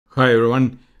Hi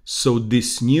everyone. So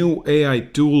this new AI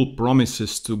tool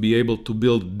promises to be able to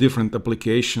build different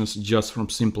applications just from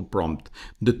simple prompt.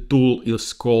 The tool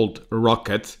is called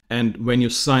Rocket, and when you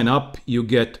sign up, you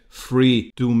get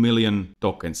free 2 million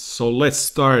tokens. So let's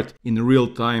start in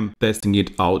real time testing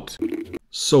it out.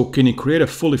 So can you create a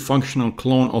fully functional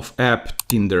clone of app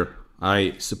Tinder?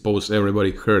 I suppose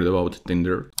everybody heard about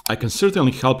Tinder. I can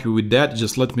certainly help you with that.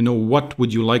 Just let me know what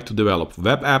would you like to develop,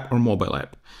 web app or mobile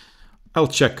app. I'll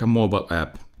check a mobile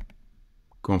app.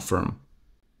 Confirm.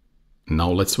 Now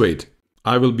let's wait.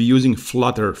 I will be using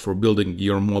Flutter for building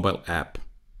your mobile app.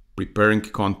 Preparing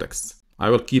context. I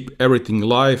will keep everything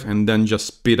live and then just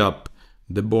speed up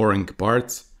the boring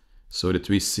parts so that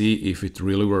we see if it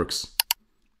really works.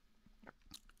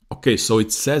 Okay, so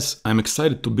it says I'm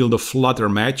excited to build a Flutter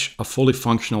match, a fully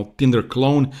functional Tinder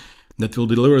clone that will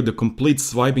deliver the complete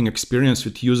swiping experience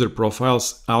with user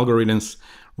profiles, algorithms,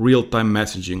 real-time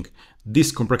messaging.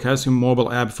 This comprehensive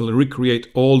mobile app will recreate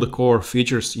all the core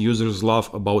features users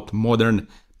love about modern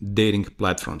dating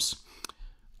platforms.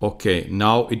 Okay,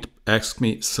 now it asks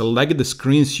me, select the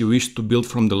screens you wish to build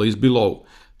from the list below.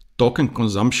 Token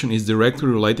consumption is directly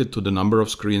related to the number of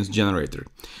screens generated.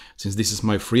 Since this is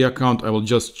my free account, I will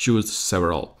just choose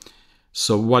several.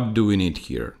 So what do we need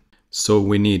here? So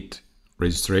we need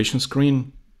registration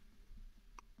screen,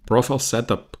 profile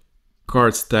setup,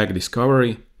 cards tag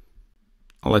discovery,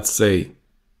 let's say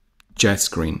chat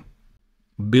screen,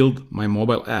 build my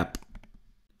mobile app.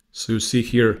 So you see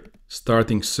here,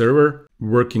 starting server,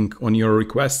 working on your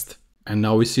request. And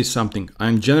now we see something.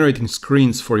 I'm generating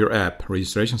screens for your app.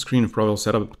 Registration screen, profile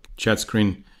setup, chat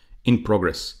screen in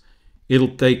progress.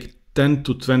 It'll take 10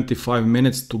 to 25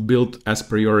 minutes to build as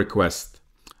per your request.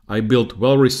 I built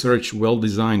well-researched,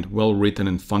 well-designed, well-written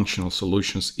and functional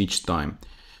solutions each time.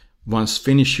 Once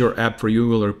finished, your app for you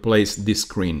will replace this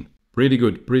screen. Pretty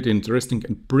good, pretty interesting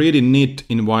and pretty neat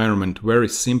environment, very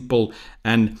simple,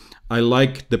 and I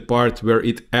like the part where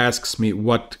it asks me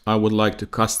what I would like to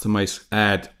customize,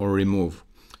 add or remove.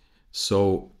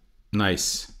 So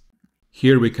nice.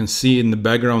 Here we can see in the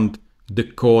background the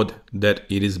code that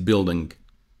it is building.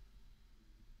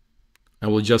 I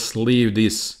will just leave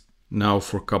this now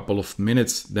for a couple of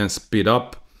minutes, then speed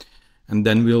up, and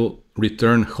then we'll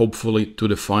return hopefully to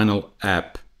the final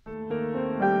app.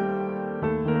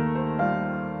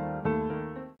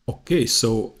 Okay,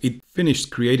 so it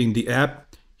finished creating the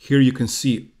app. Here you can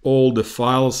see all the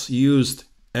files used,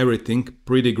 everything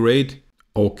pretty great.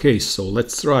 Okay, so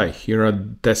let's try. Here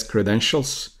are test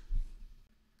credentials.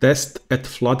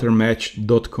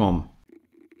 test@fluttermatch.com.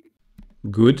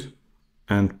 Good.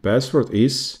 And password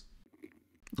is,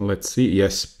 let's see,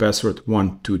 yes, password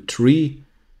 123.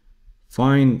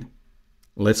 Fine.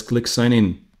 Let's click sign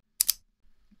in.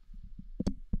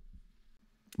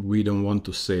 We don't want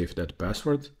to save that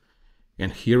password.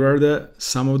 And here are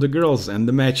some of the girls and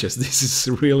the matches. This is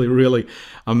really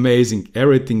amazing.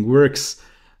 Everything works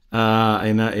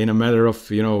in a matter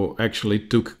of, actually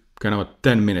took kind of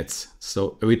 10 minutes.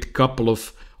 So with a couple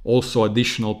of also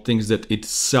additional things that it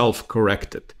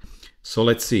self-corrected. So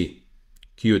let's see.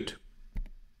 Cute.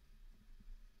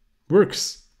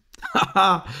 Works.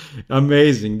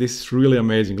 Amazing. This is really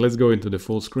amazing. Let's go into the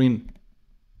full screen.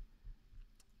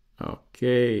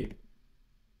 Okay.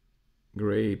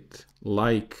 Great.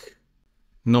 Like.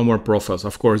 No more profiles.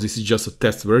 Of course, this is just a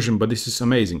test version, but this is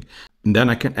amazing. And then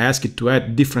I can ask it to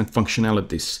add different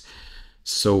functionalities.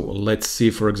 So let's see,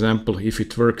 for example, if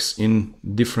it works in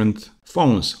different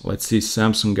phones. Let's see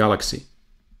Samsung Galaxy.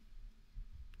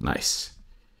 Nice.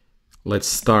 Let's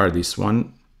start this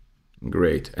one.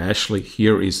 Great. Ashley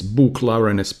here is book lover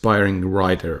and aspiring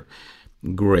writer.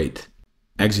 Great.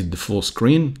 Exit the full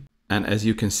screen. And as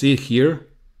you can see here,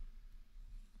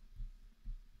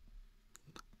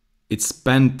 it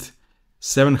spent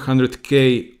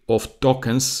 700K of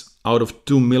tokens out of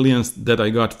 2 million that I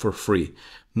got for free.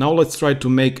 Now let's try to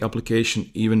make application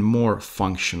even more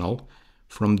functional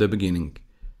from the beginning.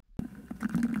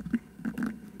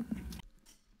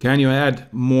 Can you add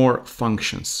more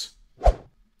functions?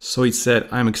 So it said,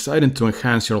 I'm excited to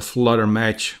enhance your Flutter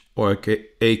match or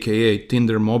aka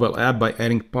Tinder mobile app by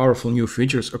adding powerful new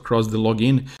features across the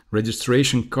login,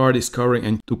 registration, card discovery,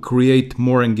 and to create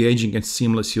more engaging and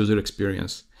seamless user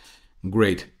experience.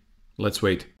 Great. Let's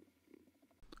wait.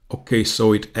 Okay,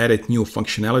 so it added new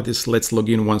functionalities. Let's log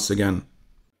in once again.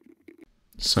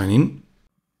 Sign in.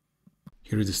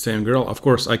 Here is the same girl. Of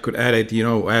course, I could add it,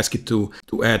 ask it to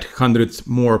add hundreds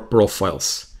more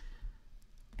profiles.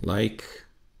 Like.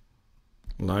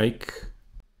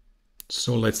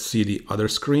 So let's see the other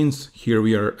screens. Here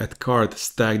we are at card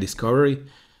stack discovery,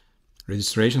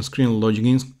 registration screen,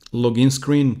 login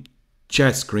screen,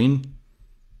 chat screen.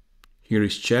 Here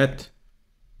is chat.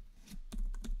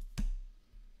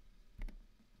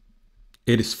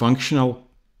 It is functional,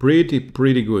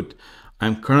 pretty good.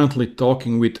 I'm currently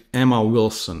talking with Emma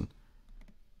Wilson.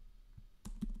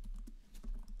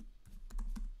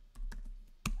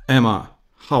 Emma,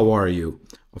 how are you?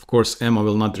 Of course, Emma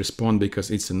will not respond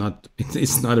because it's not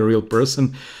a real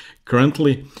person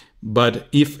currently. But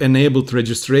if enabled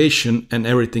registration and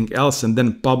everything else, and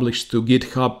then publish to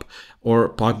GitHub or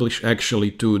publish actually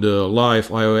to the live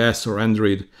iOS or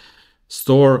Android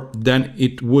store, then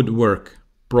it would work.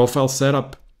 Profile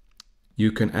setup,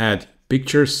 you can add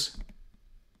pictures,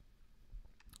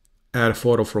 add a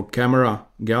photo from camera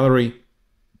gallery.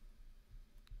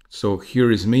 So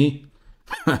here is me,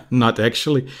 not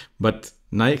actually, but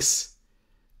nice.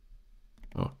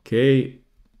 Okay.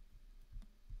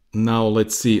 Now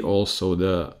let's see also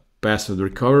the password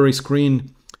recovery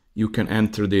screen. You can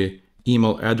enter the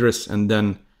email address and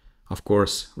then, of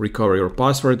course, recover your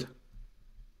password.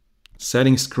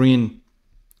 Settings screen,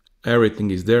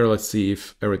 everything is there. Let's see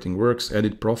if everything works.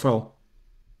 Edit profile.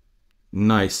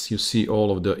 Nice, you see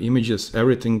all of the images,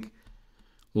 everything.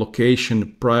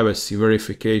 Location, privacy,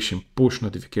 verification, push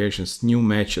notifications, new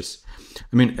matches.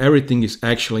 I mean, everything is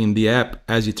actually in the app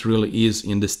as it really is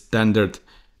in the standard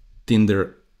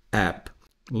Tinder app.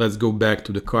 Let's go back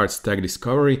to the card stack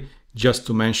discovery. Just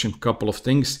to mention a couple of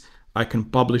things, I can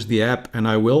publish the app and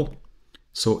I will.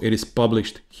 So it is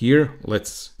published here.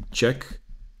 Let's check.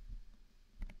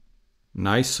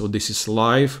 Nice, so this is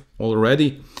live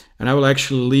already. And I will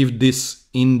actually leave this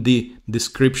in the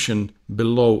description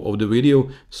below of the video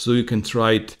so you can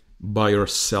try it by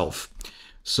yourself.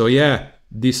 So yeah,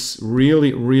 this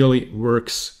really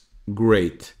works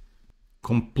great.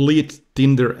 Complete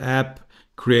Tinder app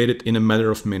created in a matter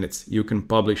of minutes. You can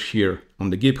publish here on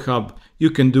the GitHub.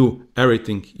 You can do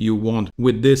everything you want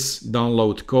with this.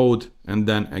 Download code and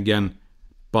then again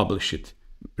publish it.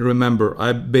 Remember,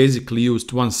 I basically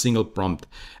used one single prompt.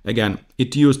 Again,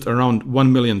 it used around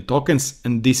 1 million tokens,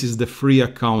 and this is the free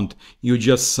account. You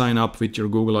just sign up with your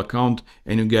Google account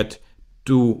and you get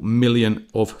 2 million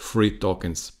of free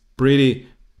tokens. Pretty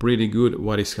good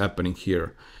what is happening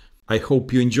here. I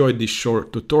hope you enjoyed this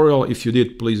short tutorial. If you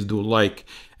did, please do like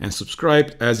and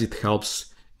subscribe as it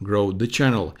helps grow the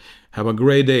channel. Have a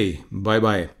great day. Bye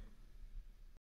bye.